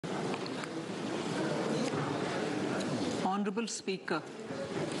Honourable Speaker,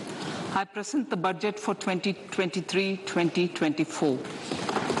 I present the budget for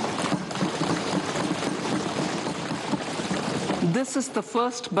 2023-2024. This is the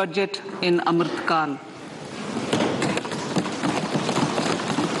first budget in Amrit Kal.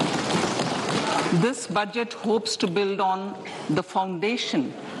 This budget hopes to build on the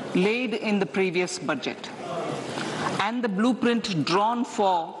foundation laid in the previous budget and the blueprint drawn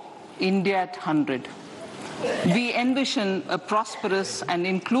for India at 100. We envision a prosperous and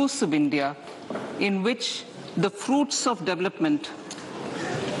inclusive India in which the fruits of development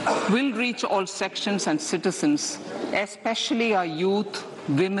will reach all sections and citizens, especially our youth,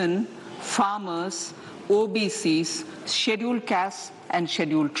 women, farmers, OBCs, scheduled castes and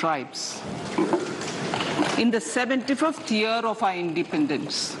scheduled tribes. In the 75th year of our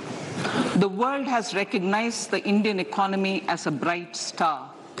independence, the world has recognized the Indian economy as a bright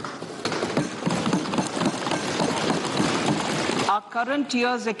star. Our current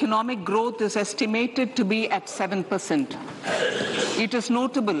year's economic growth is estimated to be at 7%. It is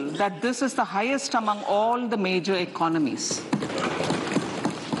notable that this is the highest among all the major economies.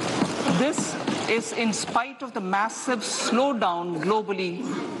 This is in spite of the massive slowdown globally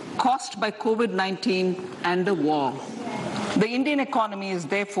caused by COVID-19 and the war. The Indian economy is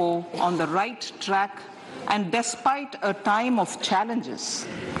therefore on the right track and despite a time of challenges,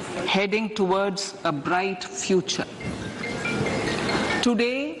 heading towards a bright future.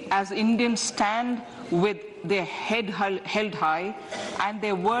 Today, as Indians stand with their head held high and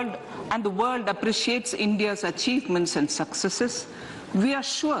the world appreciates India's achievements and successes, we are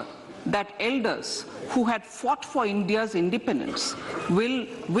sure that elders who had fought for India's independence will,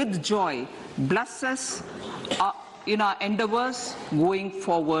 with joy, bless us in our endeavors going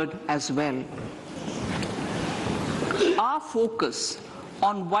forward as well. Our focus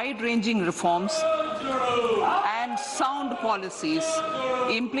on wide-ranging reforms and sound policies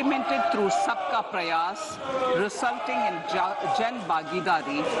implemented through Sabka Prayas, resulting in Jan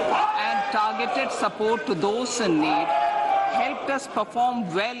Bhagidari and targeted support to those in need, helped us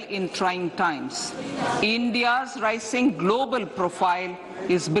perform well in trying times. India's rising global profile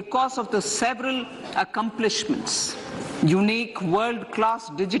is because of the several accomplishments: unique world-class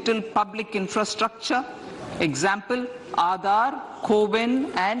digital public infrastructure, example, Aadhaar, CoWIN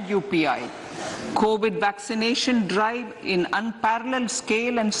and UPI. COVID vaccination drive in unparalleled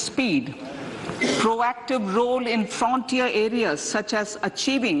scale and speed. Proactive role in frontier areas such as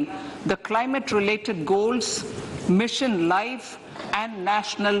achieving the climate-related goals, Mission Life and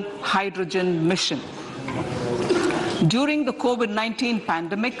National Hydrogen Mission. During the COVID-19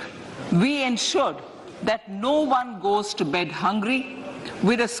 pandemic, we ensured that no one goes to bed hungry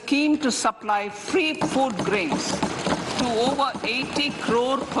with a scheme to supply free food grains to over 80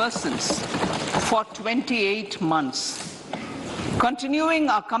 crore persons for 28 months. Continuing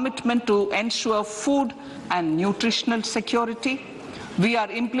our commitment to ensure food and nutritional security, we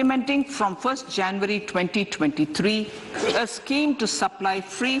are implementing from 1st January 2023 a scheme to supply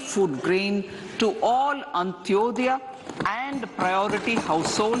free food grain to all Antyodaya and priority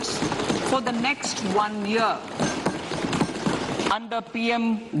households for the next 1 year. Under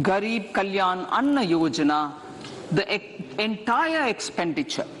PM Garib Kalyan Anna Yojana, the entire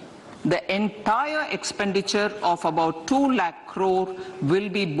expenditure of about 2 lakh crore will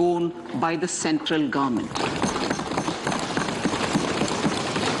be borne by the central government.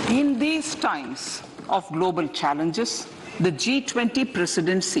 In these times of global challenges, the G20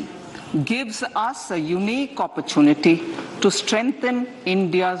 presidency gives us a unique opportunity to strengthen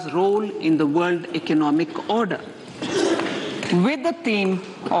India's role in the world economic order. With the theme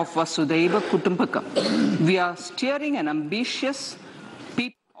of Vasudhaiva Kutumbakam, we are steering an ambitious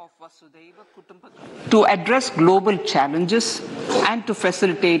people of Vasudhaiva Kutumbakam to address global challenges and to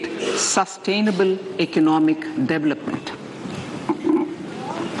facilitate sustainable economic development.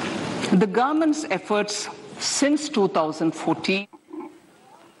 The government's efforts since 2014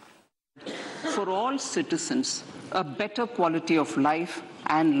 for all citizens a better quality of life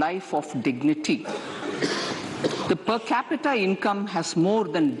and life of dignity. The per capita income has more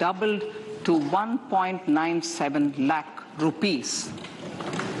than doubled to 1.97 lakh rupees.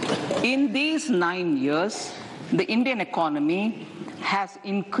 In these 9 years, the Indian economy has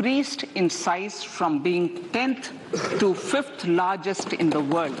increased in size from being 10th to 5th largest in the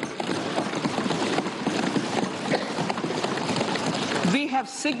world. We have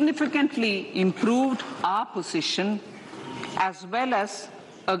significantly improved our position as well as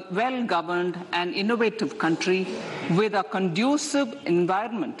a well-governed and innovative country with a conducive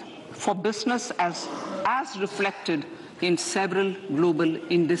environment for business as reflected in several global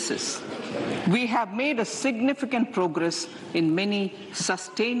indices. We have made a significant progress in many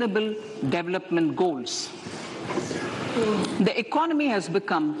sustainable development goals. The economy has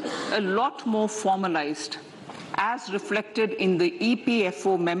become a lot more formalized, as reflected in the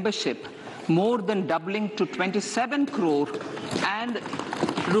EPFO membership, more than doubling to 27 crore, and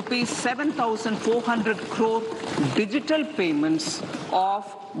rupees 7,400 crore digital payments of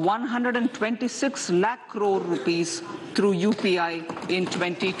 126 lakh crore rupees through UPI in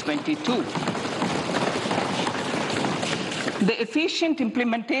 2022. The efficient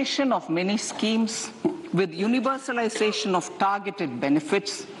implementation of many schemes with universalization of targeted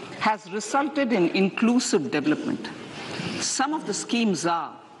benefits has resulted in inclusive development. Some of the schemes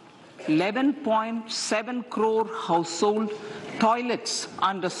are 11.7 crore household toilets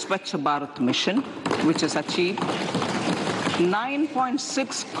under Swachh Bharat mission, which is achieved,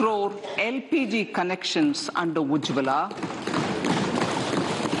 9.6 crore LPG connections under Ujjwala,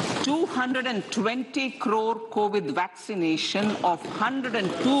 220 crore COVID vaccination of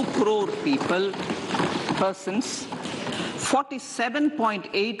 102 crore persons,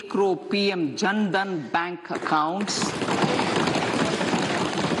 47.8 crore PM Jan Dhan bank accounts,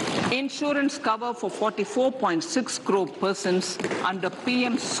 insurance cover for 44.6 crore persons under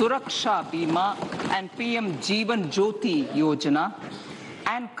PM Suraksha Bima and PM Jeevan Jyoti Yojana,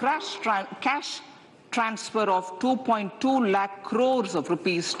 and cash transfer of 2.2 lakh crores of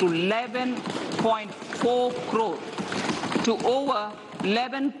rupees to 11.4 crore to over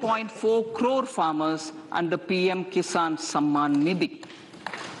 11.4 crore farmers under PM Kisan Samman Nidhi.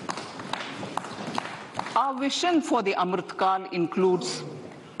 Our vision for the Amrit Kal includes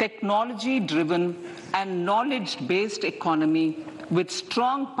technology-driven and knowledge-based economy with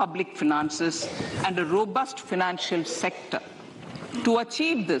strong public finances and a robust financial sector. To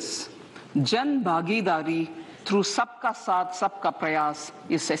achieve this, Jan Bhagidari through Sabka Saath, Sabka Prayas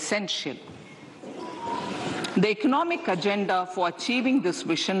is essential. The economic agenda for achieving this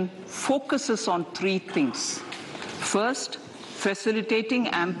vision focuses on three things. First, facilitating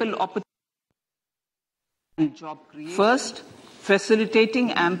ample opportunities and job creation. First,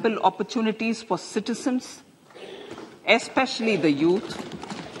 facilitating ample opportunities for citizens, especially the youth,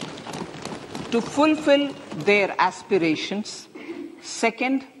 to fulfill their aspirations.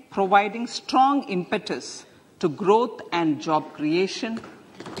 Second, providing strong impetus to growth and job creation.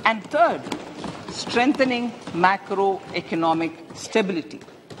 And third, strengthening macroeconomic stability.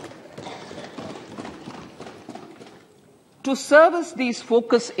 To service these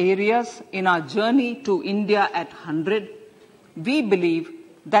focus areas in our journey to India at 100, we believe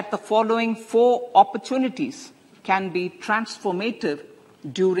that the following four opportunities can be transformative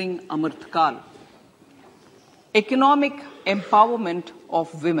during Amrit Kal. Economic empowerment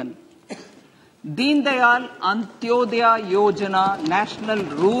of women. Deen Dayal Antyodaya Yojana National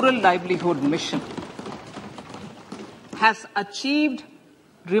Rural Livelihood Mission has achieved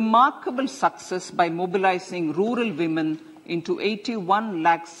remarkable success by mobilizing rural women into 81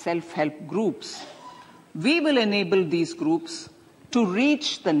 lakh self-help groups. We will enable these groups to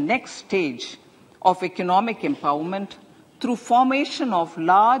reach the next stage of economic empowerment through formation of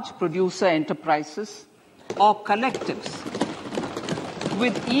large producer enterprises or collectives,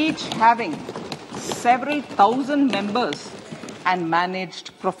 with each having several thousand members and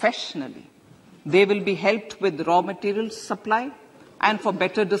managed professionally. They will be helped with raw materials supply and for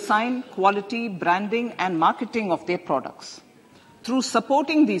better design, quality, branding, and marketing of their products. Through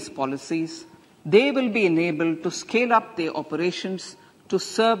supporting these policies, they will be enabled to scale up their operations to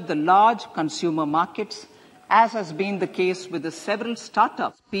serve the large consumer markets, as has been the case with the several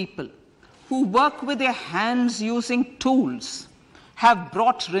startup people who work with their hands using tools have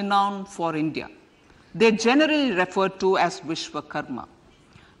brought renown for India. They're generally referred to as Vishwakarma.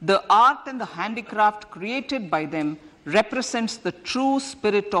 The art and the handicraft created by them represents the true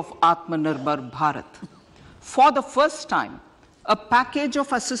spirit of Atmanirbhar Bharat. For the first time, a package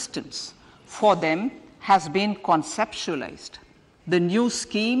of assistance for them has been conceptualized. The new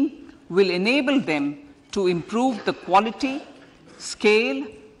scheme will enable them to improve the quality, scale,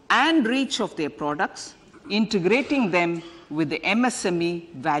 and reach of their products, integrating them with the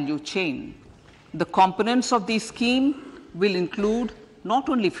MSME value chain. The components of this scheme will include not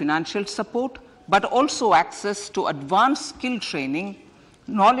only financial support, but also access to advanced skill training,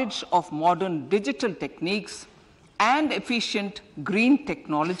 knowledge of modern digital techniques, and efficient green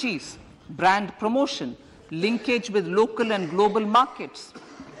technologies, brand promotion, linkage with local and global markets,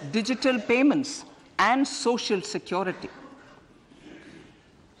 digital payments, and social security.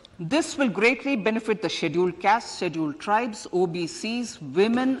 This will greatly benefit the scheduled castes, scheduled tribes, OBCs,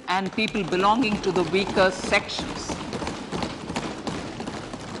 women, and people belonging to the weaker sections.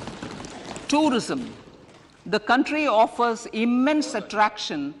 Tourism. The country offers immense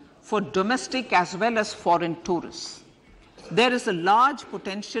attraction for domestic as well as foreign tourists. There is a large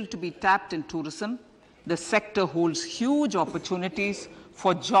potential to be tapped in tourism. The sector holds huge opportunities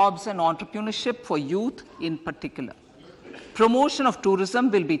for jobs and entrepreneurship for youth in particular. Promotion of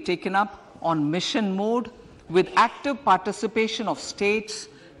tourism will be taken up on mission mode with active participation of states,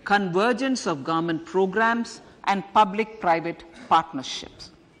 convergence of government programs, and public-private partnerships.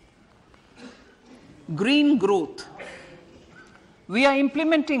 Green growth. We are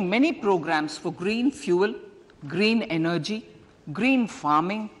implementing many programs for green fuel, green energy, green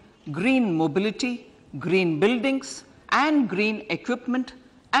farming, green mobility, green buildings, and green equipment,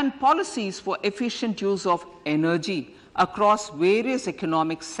 and policies for efficient use of energy across various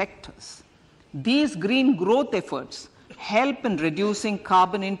economic sectors. These green growth efforts help in reducing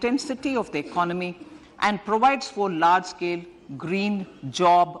carbon intensity of the economy and provides for large-scale green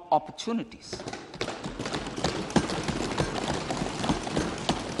job opportunities.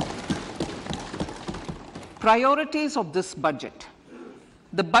 Priorities of this budget.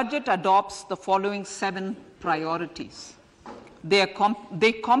 The budget adopts the following 7 priorities. They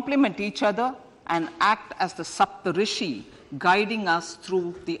complement each other and act as the Saptarishi guiding us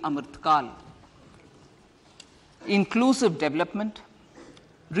through the Amritkal. Inclusive development,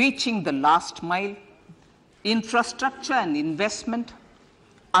 reaching the last mile, infrastructure and investment,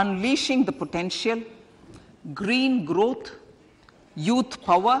 unleashing the potential, green growth, youth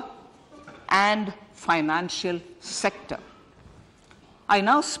power, and financial sector. I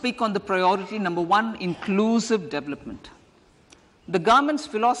now speak on the priority number 1, inclusive development. The government's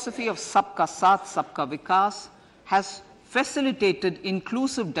philosophy of Sabka Saath, Sabka Vikas has facilitated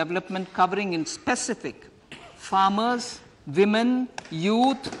inclusive development covering in specific farmers, women,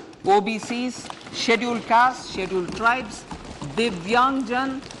 youth, OBCs, scheduled castes, scheduled tribes,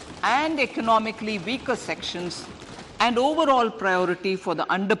 Divyangjan, and economically weaker sections, and overall priority for the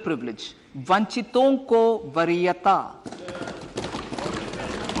underprivileged. Vanchiton ko variyata.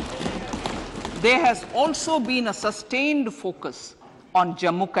 There has also been a sustained focus on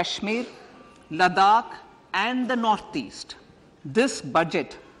Jammu Kashmir, Ladakh, and the Northeast. This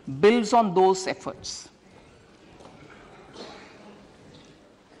budget builds on those efforts.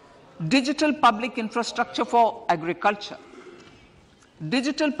 Digital public infrastructure for agriculture.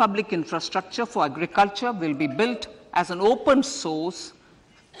 Digital public infrastructure for agriculture will be built as an open source,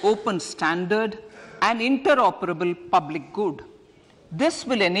 open standard, and interoperable public good. This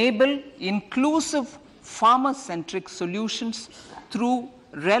will enable inclusive farmer-centric solutions through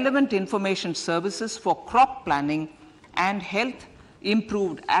relevant information services for crop planning and health,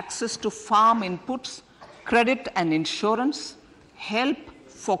 improved access to farm inputs, credit and insurance, help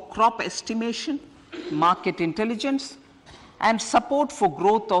for crop estimation, market intelligence, and support for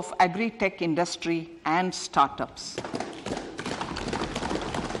growth of agri-tech industry and startups.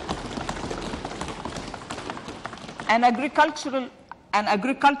 An agriculture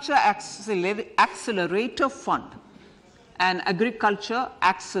accelerator fund. An agriculture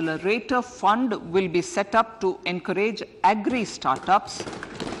accelerator fund will be set up to encourage agri-startups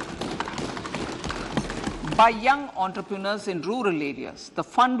by young entrepreneurs in rural areas. The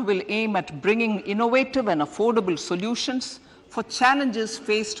fund will aim at bringing innovative and affordable solutions for challenges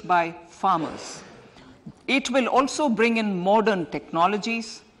faced by farmers. It will also bring in modern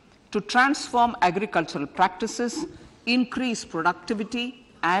technologies to transform agricultural practices, increase productivity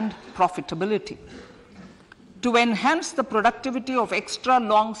and profitability. To enhance the productivity of extra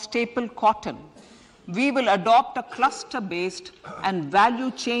long staple cotton, we will adopt a cluster-based and value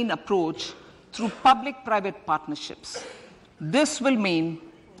chain approach through public-private partnerships. This will mean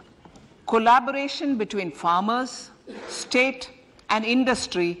collaboration between farmers, state, and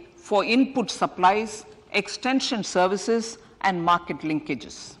industry for input supplies, extension services, and market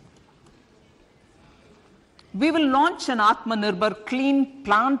linkages. We will launch an Atmanirbhar Clean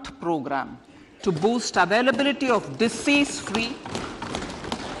Plant program to boost availability of disease-free,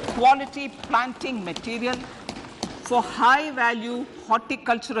 quality planting material for high-value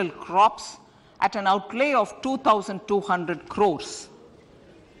horticultural crops at an outlay of 2,200 crores.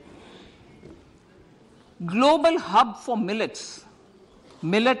 Global hub for millets,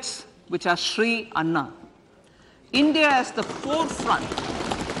 which are Sri Anna. India is the forefront.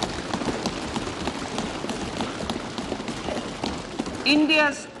 India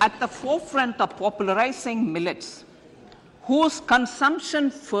is at the forefront of popularizing millets, whose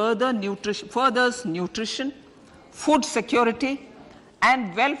consumption furthers nutrition, food security,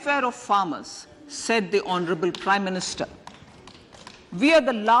 and welfare of farmers, said the Honorable Prime Minister. We are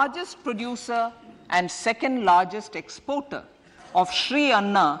the largest producer and second largest exporter of Sri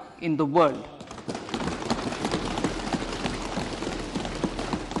Anna in the world.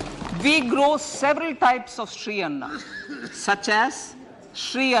 We grow several types of Sri Anna, such as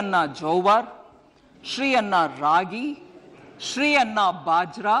Sri Anna Jowar, Sri Anna Ragi, Sri Anna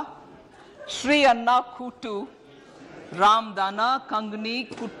Bajra, Sri Anna Kutu, Ramdana, Kangni,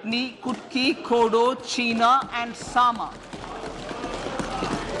 Kutni, Kutki, Kodo, China, and Sama.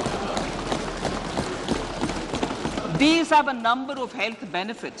 These have a number of health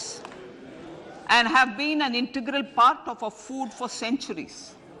benefits and have been an integral part of our food for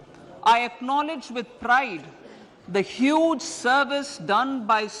centuries. I acknowledge with pride the huge service done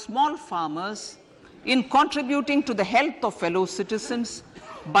by small farmers in contributing to the health of fellow citizens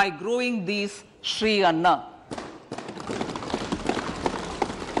by growing these Sri Anna.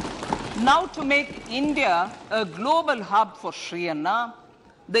 Now, to make India a global hub for Sri Anna,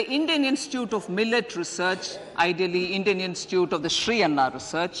 the Indian Institute of Millet Research, ideally Indian Institute of the Sri Anna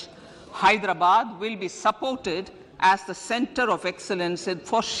Research, Hyderabad, will be supported as the center of excellence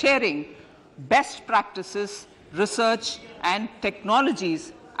for sharing best practices, research, and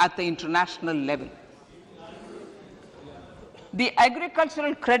technologies at the international level. The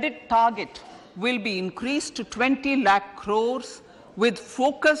agricultural credit target will be increased to 20 lakh crores with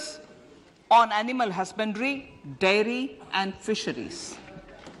focus on animal husbandry, dairy, and fisheries.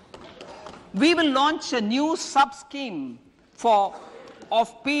 We will launch a new sub-scheme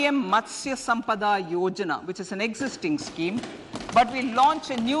of PM Matsya Sampada Yojana, which is an existing scheme, but we'll launch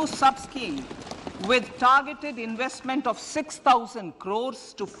a new sub-scheme with targeted investment of 6,000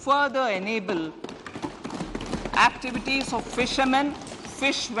 crores to further enable activities of fishermen,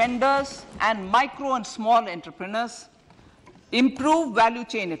 fish vendors, and micro and small entrepreneurs, improve value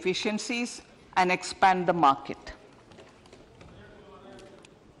chain efficiencies, and expand the market.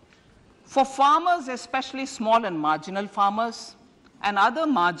 For farmers, especially small and marginal farmers and other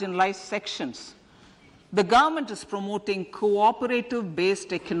marginalized sections, the government is promoting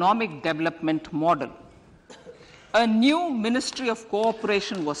cooperative-based economic development model. A new Ministry of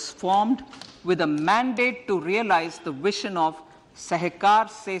Cooperation was formed with a mandate to realize the vision of Sahakar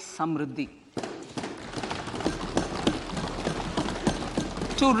Se Samriddhi.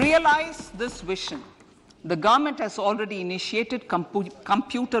 To realize this vision, the government has already initiated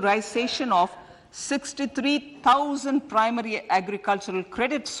computerization of 63,000 primary agricultural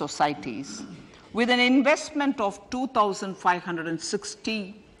credit societies with an investment of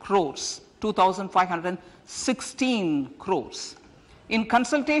 2,516 crores. In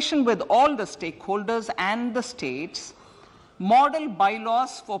consultation with all the stakeholders and the states, model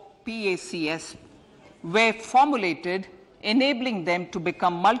bylaws for PACS were formulated, enabling them to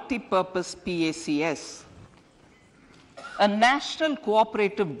become multi-purpose PACS. A national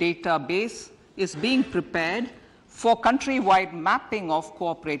cooperative database is being prepared for countrywide mapping of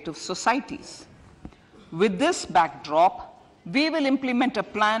cooperative societies. With this backdrop, we will implement a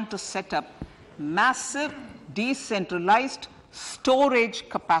plan to set up massive decentralized storage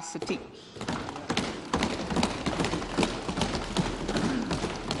capacity.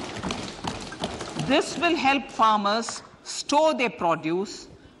 This will help farmers store their produce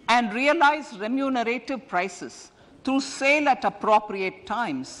and realize remunerative prices through sale at appropriate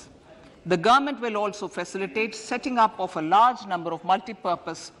times. The government will also facilitate setting up of a large number of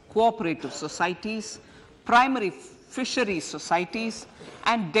multi-purpose cooperative societies, primary fishery societies,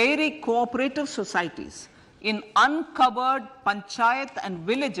 and dairy cooperative societies in uncovered panchayat and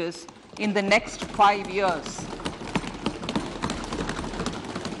villages in the next 5 years.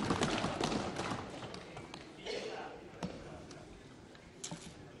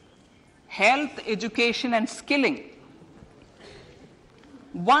 Health, education, and skilling.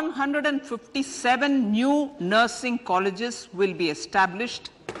 157 new nursing colleges will be established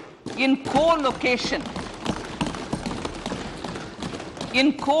in co-location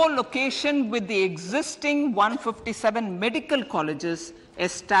with the existing 157 medical colleges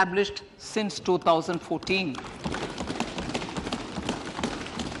established since 2014.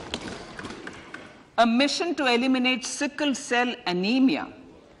 A mission to eliminate sickle cell anemia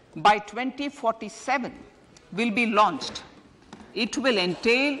by 2047 will be launched. It will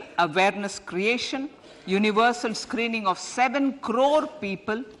entail awareness creation, universal screening of 7 crore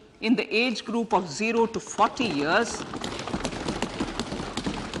people in the age group of 0 to 40 years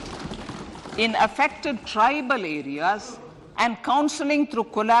in affected tribal areas, and counseling through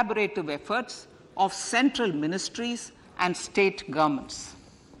collaborative efforts of central ministries and state governments.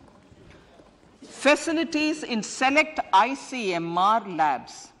 Facilities in select ICMR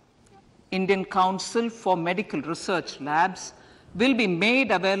labs, Indian Council for Medical Research labs, will be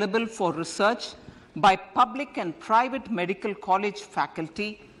made available for research by public and private medical college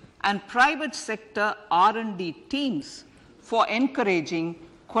faculty and private sector R&D teams for encouraging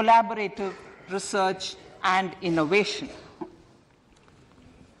collaborative research and innovation.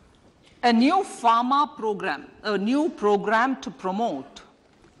 A new program to promote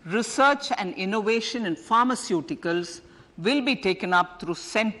research and innovation in pharmaceuticals will be taken up through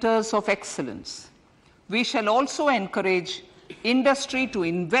centers of excellence. We shall also encourage industry to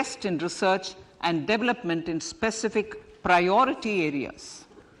invest in research and development in specific priority areas.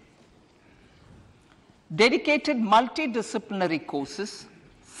 Dedicated multidisciplinary courses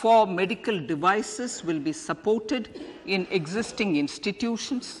for medical devices will be supported in existing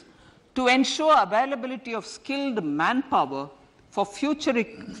institutions to ensure availability of skilled manpower for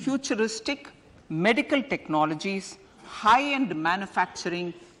futuristic medical technologies, high-end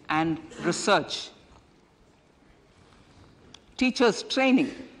manufacturing, and research. Teachers'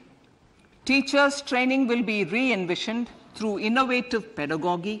 training. Teachers' training will be re-envisioned through innovative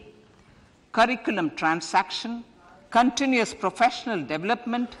pedagogy, curriculum transaction, continuous professional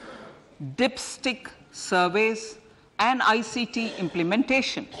development, dipstick surveys, and ICT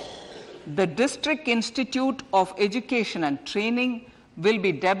implementation. The District Institute of Education and Training will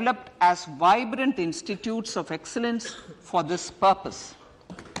be developed as vibrant institutes of excellence for this purpose.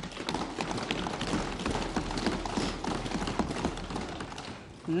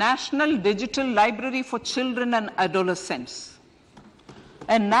 National Digital Library for Children and Adolescents.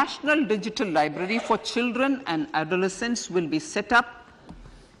 A National Digital Library for Children and Adolescents will be set up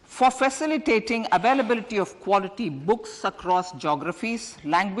for facilitating availability of quality books across geographies,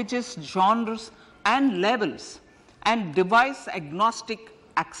 languages, genres, and levels, and device-agnostic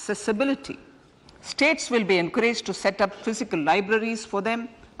accessibility. States will be encouraged to set up physical libraries for them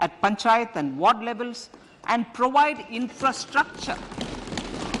at panchayat and ward levels and provide infrastructure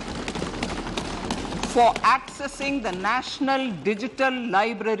for accessing the national digital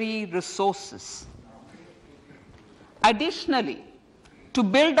library resources. Additionally, to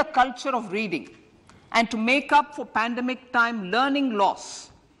build a culture of reading and to make up for pandemic time learning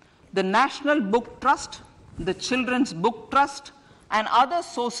loss, the National Book Trust, the Children's Book Trust, and other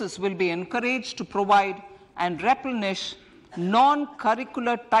sources will be encouraged to provide and replenish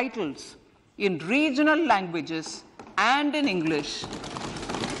non-curricular titles in regional languages and in English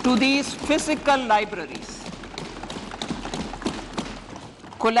to these physical libraries.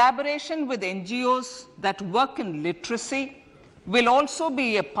 Collaboration with NGOs that work in literacy will also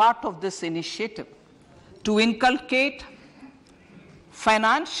be a part of this initiative. To inculcate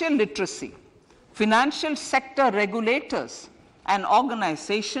financial literacy, financial sector regulators and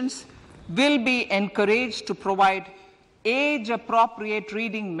organizations will be encouraged to provide age-appropriate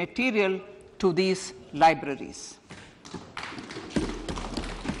reading material to these libraries.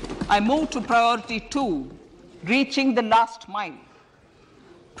 I move to priority 2, reaching the last mile.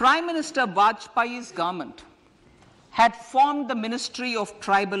 Prime Minister Vajpayee's government had formed the Ministry of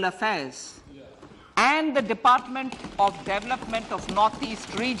Tribal Affairs and the Department of Development of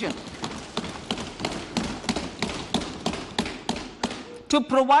Northeast Region to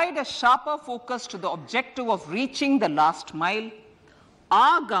provide a sharper focus to the objective of reaching the last mile.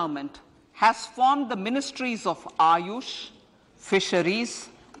 Our government has formed the Ministries of Ayush, Fisheries,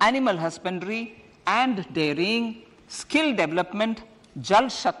 Animal Husbandry and Dairying, Skill Development, Jal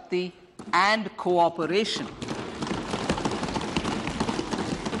Shakti and Cooperation.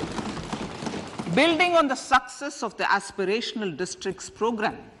 Building on the success of the Aspirational Districts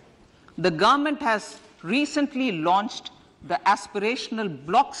program, the government has recently launched the Aspirational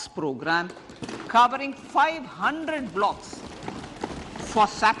Blocks program, covering 500 blocks for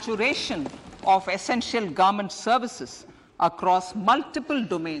saturation of essential government services across multiple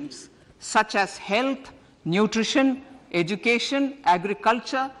domains such as health, nutrition, education,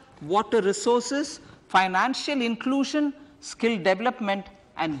 agriculture, water resources, financial inclusion, skill development,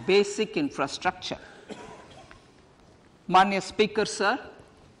 and basic infrastructure. Manya Speaker, sir,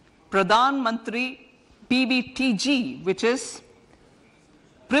 Pradhan Mantri PBTG, which is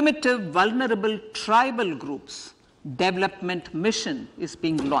Primitive Vulnerable Tribal Groups Development Mission, is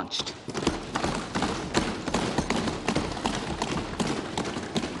being launched.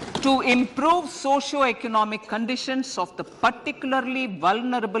 To improve socio-economic conditions of the particularly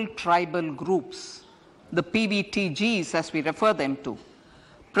vulnerable tribal groups, the PBTGs as we refer them to,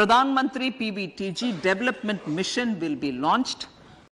 Pradhan Mantri PBTG Development Mission will be launched